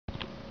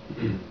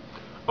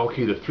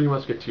Okay, the Three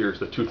Musketeers,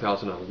 the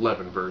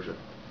 2011 version.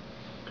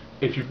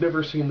 If you've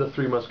never seen the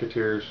Three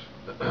Musketeers,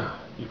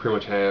 you pretty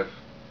much have.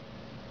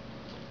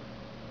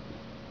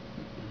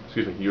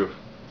 Excuse me. You have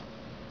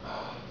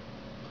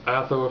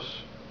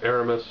Athos,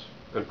 Aramis,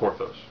 and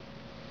Porthos.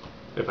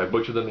 If I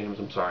butcher the names,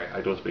 I'm sorry.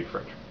 I don't speak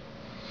French.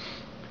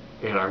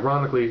 And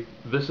ironically,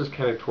 this is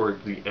kind of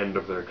toward the end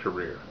of their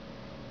career.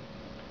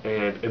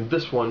 And in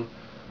this one,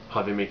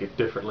 how they make it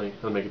differently,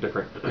 how they make it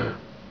different,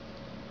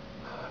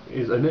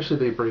 is initially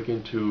they break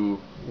into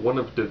one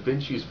of Da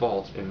Vinci's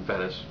vaults in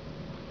Venice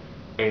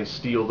and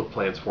steal the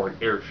plans for an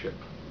airship.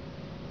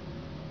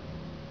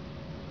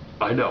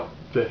 I know,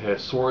 that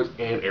has swords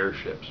and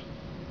airships.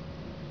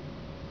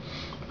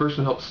 The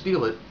person who helps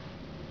steal it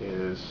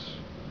is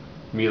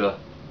Mila.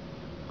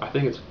 I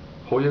think it's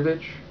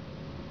Jovovich.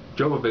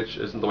 Jovovich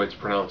isn't the way it's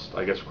pronounced,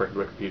 I guess, according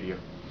to Wikipedia.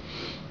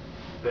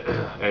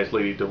 As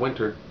Lady De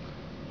Winter,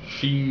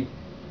 she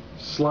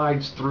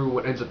slides through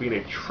what ends up being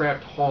a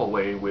trapped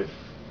hallway with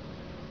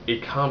a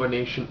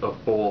combination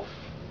of both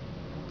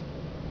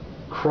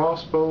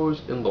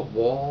crossbows in the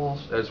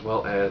walls as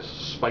well as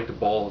spiked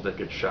balls that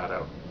get shot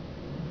out.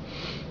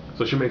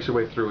 So she makes her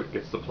way through it,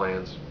 gets the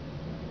plans.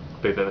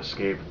 They then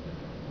escape,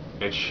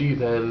 and she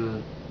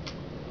then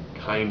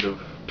kind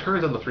of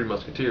turns on the Three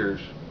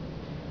Musketeers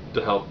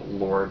to help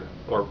Lord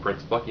or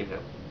Prince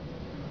Buckingham,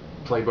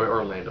 played by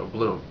Orlando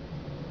Bloom.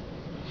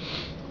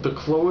 The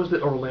clothes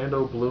that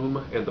Orlando Bloom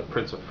and the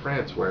Prince of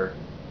France wear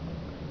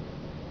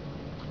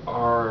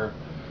are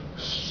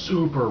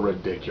super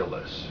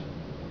ridiculous.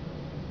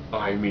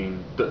 I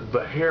mean,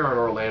 the hair on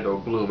Orlando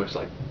Bloom is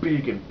like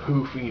big and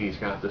poofy, and he's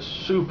got this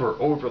super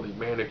overly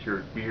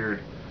manicured beard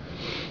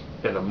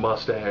and a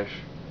mustache.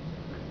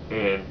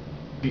 And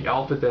the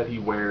outfit that he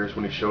wears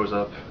when he shows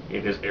up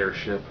in his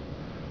airship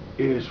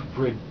is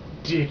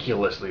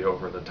ridiculously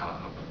over the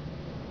top.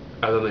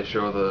 And then they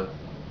show the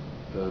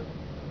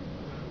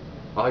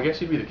well, I guess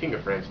he'd be the King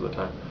of France at the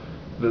time.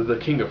 The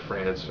King of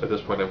France at this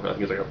point, I think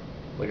he's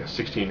like a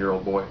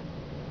 16-year-old boy,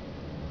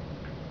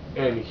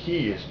 and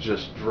he is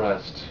just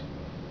dressed.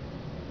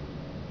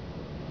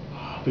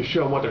 They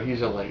show him what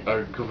he's in, like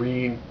a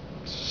green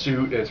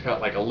suit, and it's got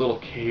like a little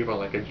cape on,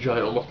 like a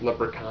giant, almost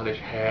leprechaunish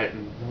hat,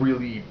 and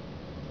really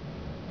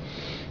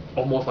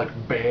almost like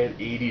bad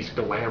 80s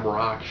glam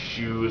rock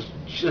shoes.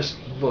 Just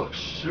looks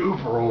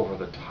super over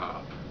the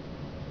top,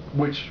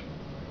 which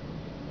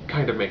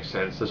kind of makes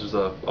sense. This is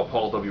a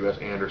Paul W.S.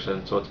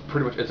 Anderson, so it's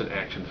pretty much, it's an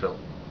action film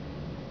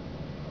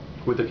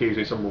with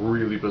occasionally some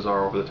really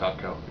bizarre over the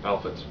top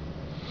outfits.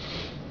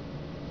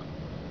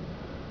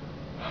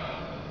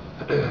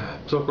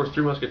 So of course,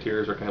 Three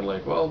Musketeers are kind of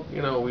like, well,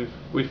 you know,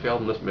 we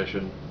failed in this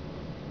mission.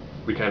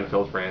 We kind of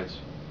failed France.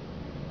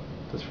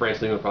 Since France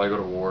thing will probably go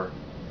to war.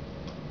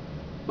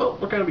 Well,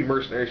 we're kind of be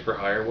mercenaries for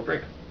hire. We'll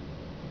drink.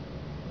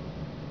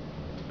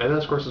 And then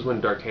of course is when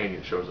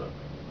D'Artagnan shows up.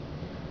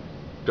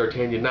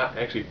 D'Artagnan, not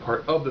actually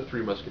part of the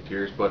Three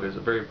Musketeers, but is a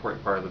very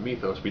important part of the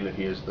mythos, being that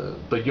he is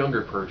the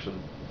younger person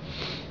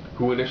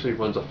who initially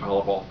runs afoul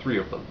of all three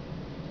of them.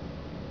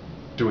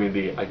 Doing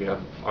the,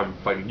 I'm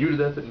fighting you to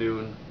death at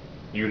noon,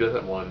 you to death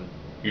at 1,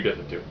 you to death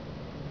at 2.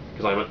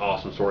 Because I'm an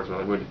awesome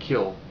swordsman, I'm going to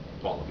kill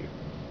all of you.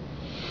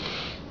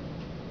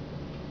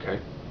 Okay?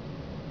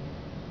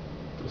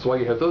 So while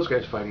you have those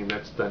guys fighting,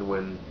 that's then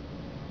when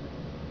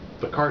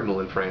the Cardinal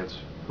in France,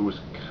 who is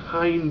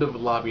kind of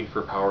lobbying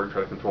for power and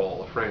trying to control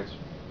all of France,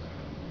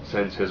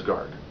 sends his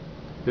guard.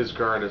 His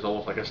guard is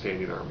almost like a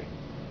standing army.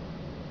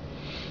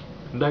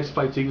 Nice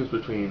fight sequence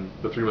between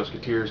the Three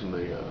Musketeers and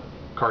the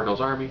Cardinal's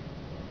army.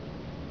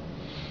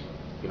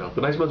 You know,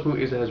 the nice about this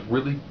movie is it has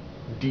really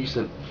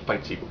decent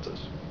fight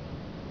sequences.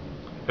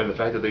 And the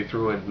fact that they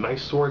threw in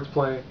nice swords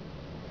play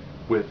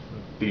with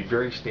the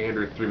very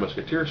standard Three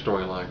Musketeers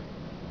storyline.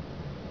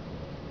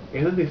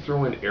 And then they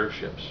throw in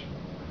airships.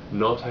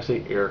 Notice I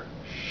say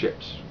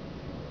airships.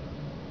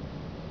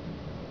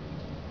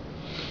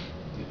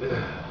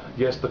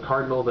 Yes, the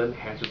Cardinal then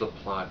hatches a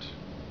plot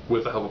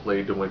with the help of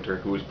Lady De Winter,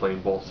 who is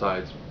playing both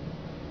sides,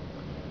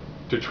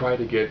 to try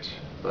to get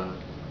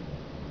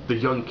the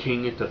young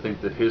king to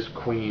think that his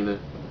queen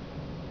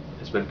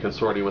has been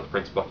consorting with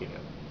Prince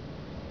Buckingham.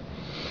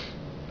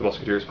 The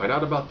Musketeers find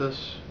out about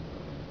this,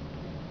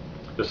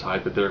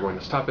 decide that they're going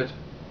to stop it,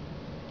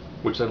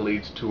 which then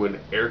leads to an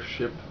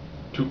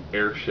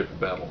airship-to-airship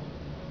battle.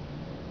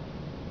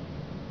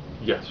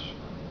 Yes,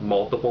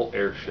 multiple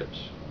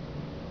airships.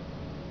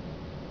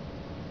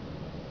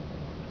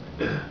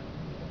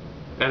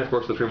 And of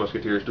course the Three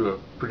Musketeers do a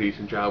pretty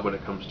decent job when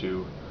it comes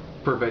to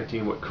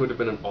preventing what could have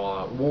been an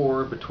all-out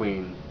war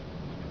between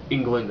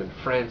England and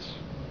France.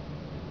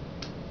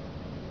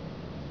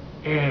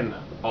 And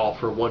all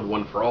for one,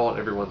 one for all, and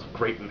everyone's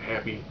great and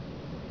happy.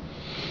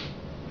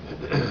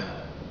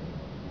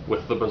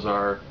 With the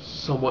bizarre,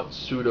 somewhat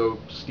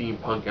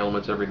pseudo-steampunk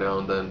elements every now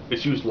and then.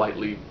 It's used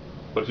lightly,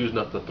 but it's used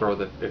enough to throw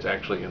that it's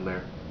actually in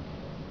there.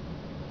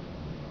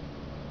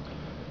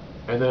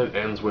 And then it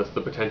ends with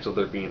the potential of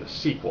there being a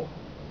sequel,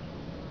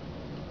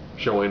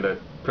 showing that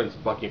Prince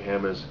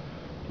Buckingham is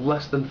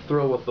less than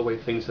thrilled with the way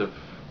things have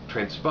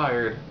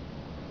transpired,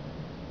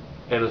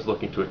 and is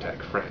looking to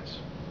attack France.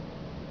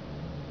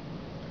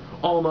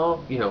 All in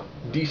all,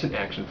 decent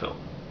action film,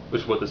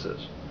 which is what this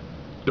is.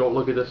 Don't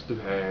look at this to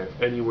have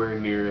anywhere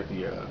near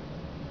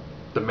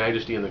the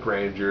majesty and the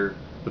grandeur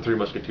the Three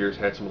Musketeers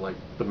had. Something like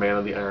The Man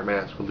of the Iron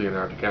Mask with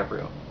Leonardo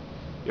DiCaprio.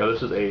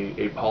 This is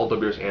a Paul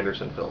W.S.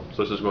 Anderson film,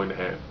 so this is going to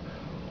have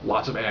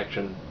lots of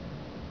action,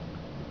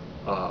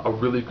 a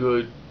really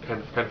good kind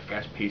of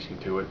fast pacing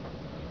to it,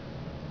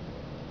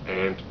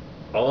 and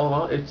all in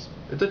all, it's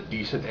a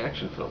decent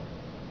action film.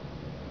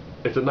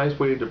 It's a nice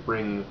way to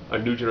bring a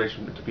new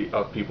generation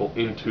of people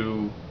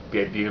into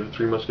the idea of the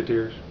Three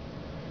Musketeers,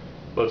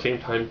 but at the same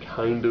time,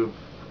 kind of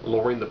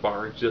lowering the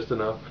bar just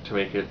enough to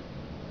make it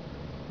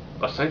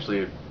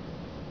essentially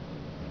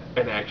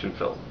an action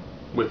film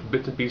with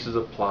bits and pieces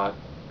of plot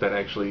that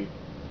actually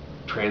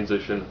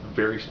transition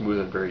very smooth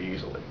and very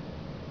easily.